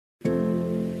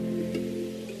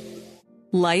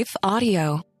Life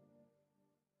Audio.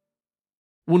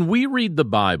 When we read the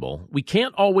Bible, we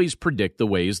can't always predict the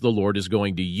ways the Lord is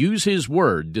going to use His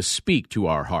Word to speak to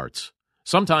our hearts.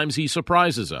 Sometimes He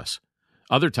surprises us.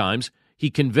 Other times, He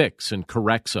convicts and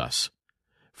corrects us.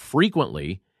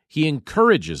 Frequently, He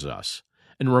encourages us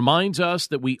and reminds us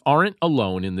that we aren't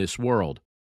alone in this world.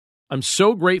 I'm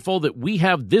so grateful that we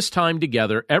have this time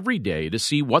together every day to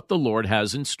see what the Lord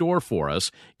has in store for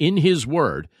us in His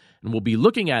Word, and we'll be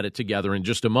looking at it together in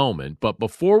just a moment. But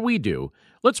before we do,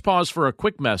 let's pause for a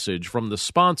quick message from the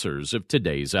sponsors of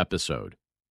today's episode.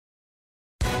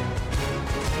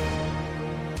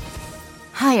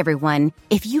 Hi, everyone.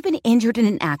 If you've been injured in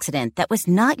an accident that was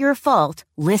not your fault,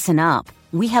 listen up.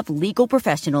 We have legal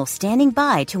professionals standing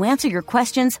by to answer your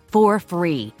questions for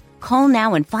free. Call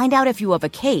now and find out if you have a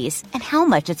case and how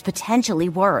much it's potentially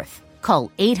worth.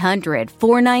 Call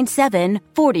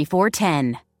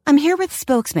 800-497-4410. I'm here with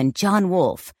spokesman John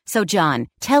Wolf. So, John,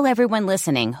 tell everyone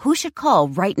listening who should call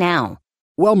right now.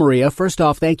 Well, Maria, first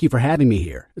off, thank you for having me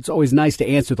here. It's always nice to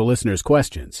answer the listeners'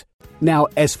 questions. Now,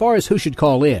 as far as who should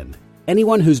call in,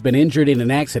 anyone who's been injured in an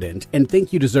accident and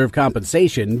think you deserve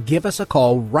compensation, give us a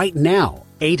call right now.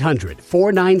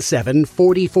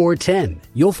 800-497-4410.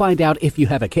 You'll find out if you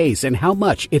have a case and how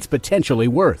much it's potentially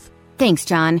worth. Thanks,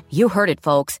 John. You heard it,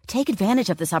 folks. Take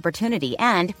advantage of this opportunity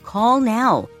and call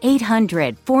now.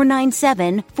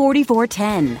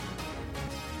 800-497-4410.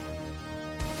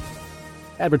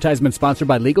 Advertisement sponsored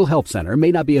by Legal Help Center.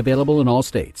 May not be available in all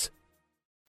states.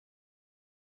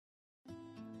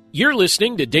 You're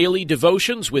listening to Daily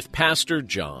Devotions with Pastor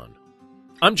John.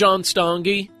 I'm John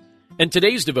Stange, and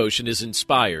today's devotion is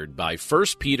inspired by 1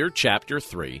 Peter chapter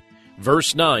 3,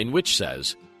 verse 9, which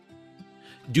says,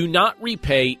 "Do not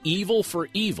repay evil for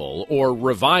evil or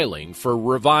reviling for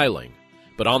reviling,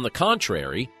 but on the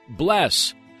contrary,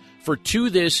 bless, for to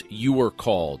this you were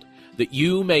called, that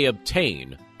you may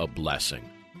obtain a blessing."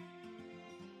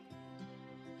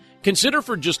 Consider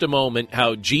for just a moment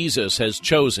how Jesus has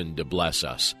chosen to bless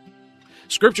us.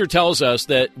 Scripture tells us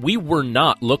that we were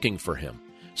not looking for Him,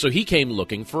 so He came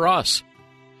looking for us.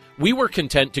 We were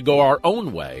content to go our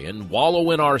own way and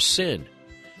wallow in our sin,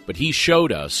 but He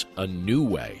showed us a new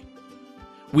way.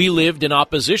 We lived in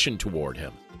opposition toward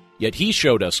Him, yet He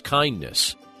showed us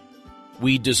kindness.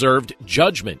 We deserved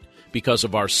judgment because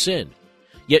of our sin,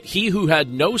 yet He who had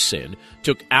no sin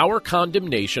took our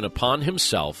condemnation upon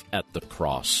Himself at the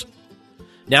cross.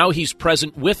 Now He's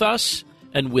present with us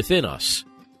and within us.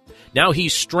 Now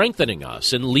He's strengthening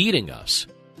us and leading us.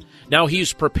 Now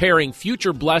He's preparing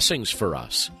future blessings for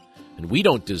us, and we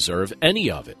don't deserve any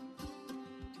of it.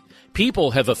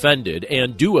 People have offended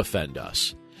and do offend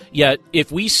us, yet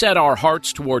if we set our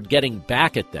hearts toward getting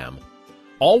back at them,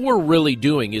 all we're really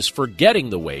doing is forgetting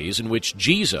the ways in which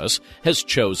Jesus has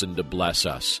chosen to bless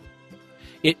us.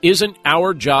 It isn't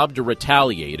our job to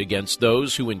retaliate against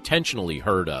those who intentionally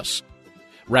hurt us.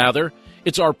 Rather,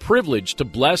 it's our privilege to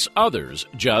bless others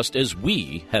just as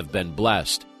we have been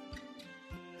blessed.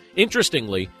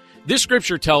 Interestingly, this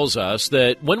scripture tells us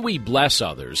that when we bless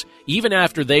others, even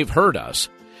after they've hurt us,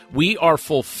 we are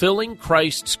fulfilling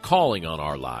Christ's calling on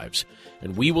our lives,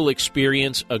 and we will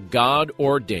experience a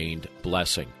God-ordained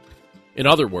blessing. In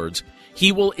other words,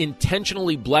 He will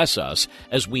intentionally bless us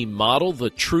as we model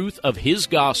the truth of His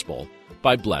gospel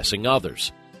by blessing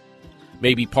others.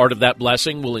 Maybe part of that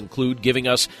blessing will include giving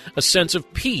us a sense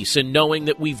of peace in knowing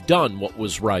that we've done what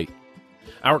was right.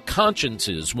 Our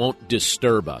consciences won't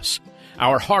disturb us.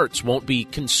 Our hearts won't be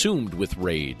consumed with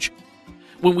rage.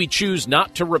 When we choose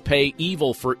not to repay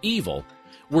evil for evil,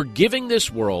 we're giving this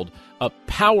world a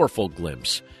powerful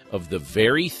glimpse of the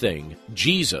very thing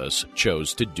Jesus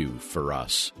chose to do for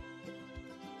us.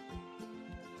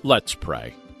 Let's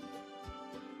pray.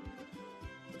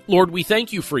 Lord, we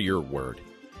thank You for Your word.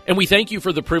 And we thank You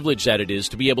for the privilege that it is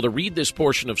to be able to read this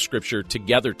portion of Scripture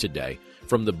together today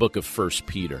from the book of 1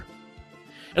 Peter.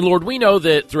 And Lord, we know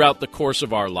that throughout the course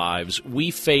of our lives, we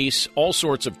face all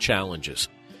sorts of challenges.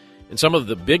 And some of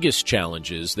the biggest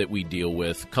challenges that we deal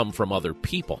with come from other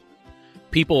people.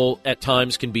 People at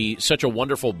times can be such a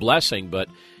wonderful blessing, but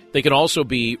they can also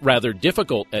be rather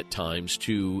difficult at times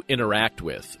to interact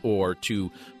with or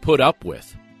to put up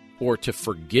with or to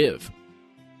forgive.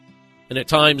 And at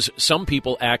times, some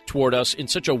people act toward us in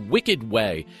such a wicked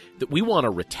way that we want to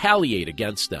retaliate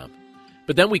against them.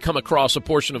 But then we come across a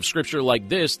portion of Scripture like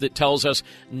this that tells us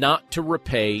not to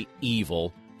repay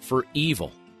evil for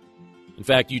evil. In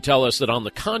fact, You tell us that on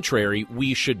the contrary,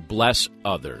 we should bless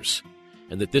others,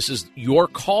 and that this is Your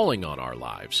calling on our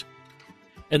lives.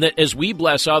 And that as we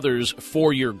bless others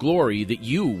for Your glory, that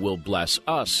You will bless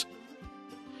us.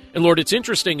 And Lord, it's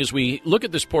interesting as we look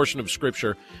at this portion of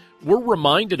Scripture, we're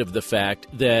reminded of the fact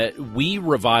that we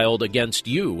reviled against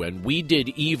you and we did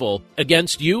evil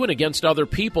against you and against other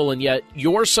people, and yet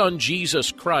your Son,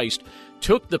 Jesus Christ,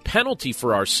 took the penalty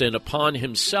for our sin upon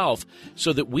himself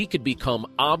so that we could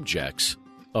become objects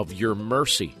of your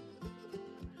mercy.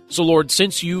 So, Lord,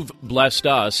 since you've blessed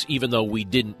us, even though we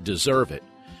didn't deserve it,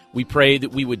 we pray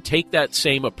that we would take that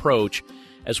same approach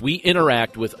as we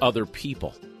interact with other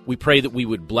people. We pray that we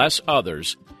would bless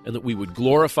others and that we would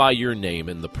glorify your name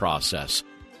in the process,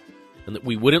 and that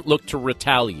we wouldn't look to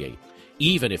retaliate,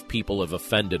 even if people have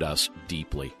offended us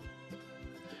deeply.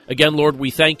 Again, Lord,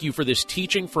 we thank you for this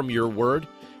teaching from your word,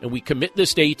 and we commit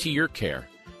this day to your care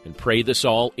and pray this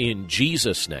all in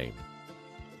Jesus' name.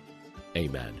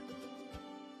 Amen.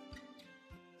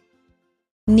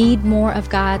 Need more of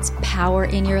God's power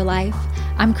in your life?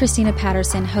 I'm Christina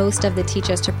Patterson, host of the Teach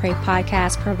Us to Pray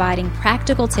podcast, providing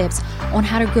practical tips on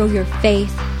how to grow your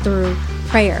faith through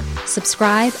prayer.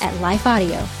 Subscribe at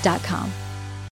lifeaudio.com.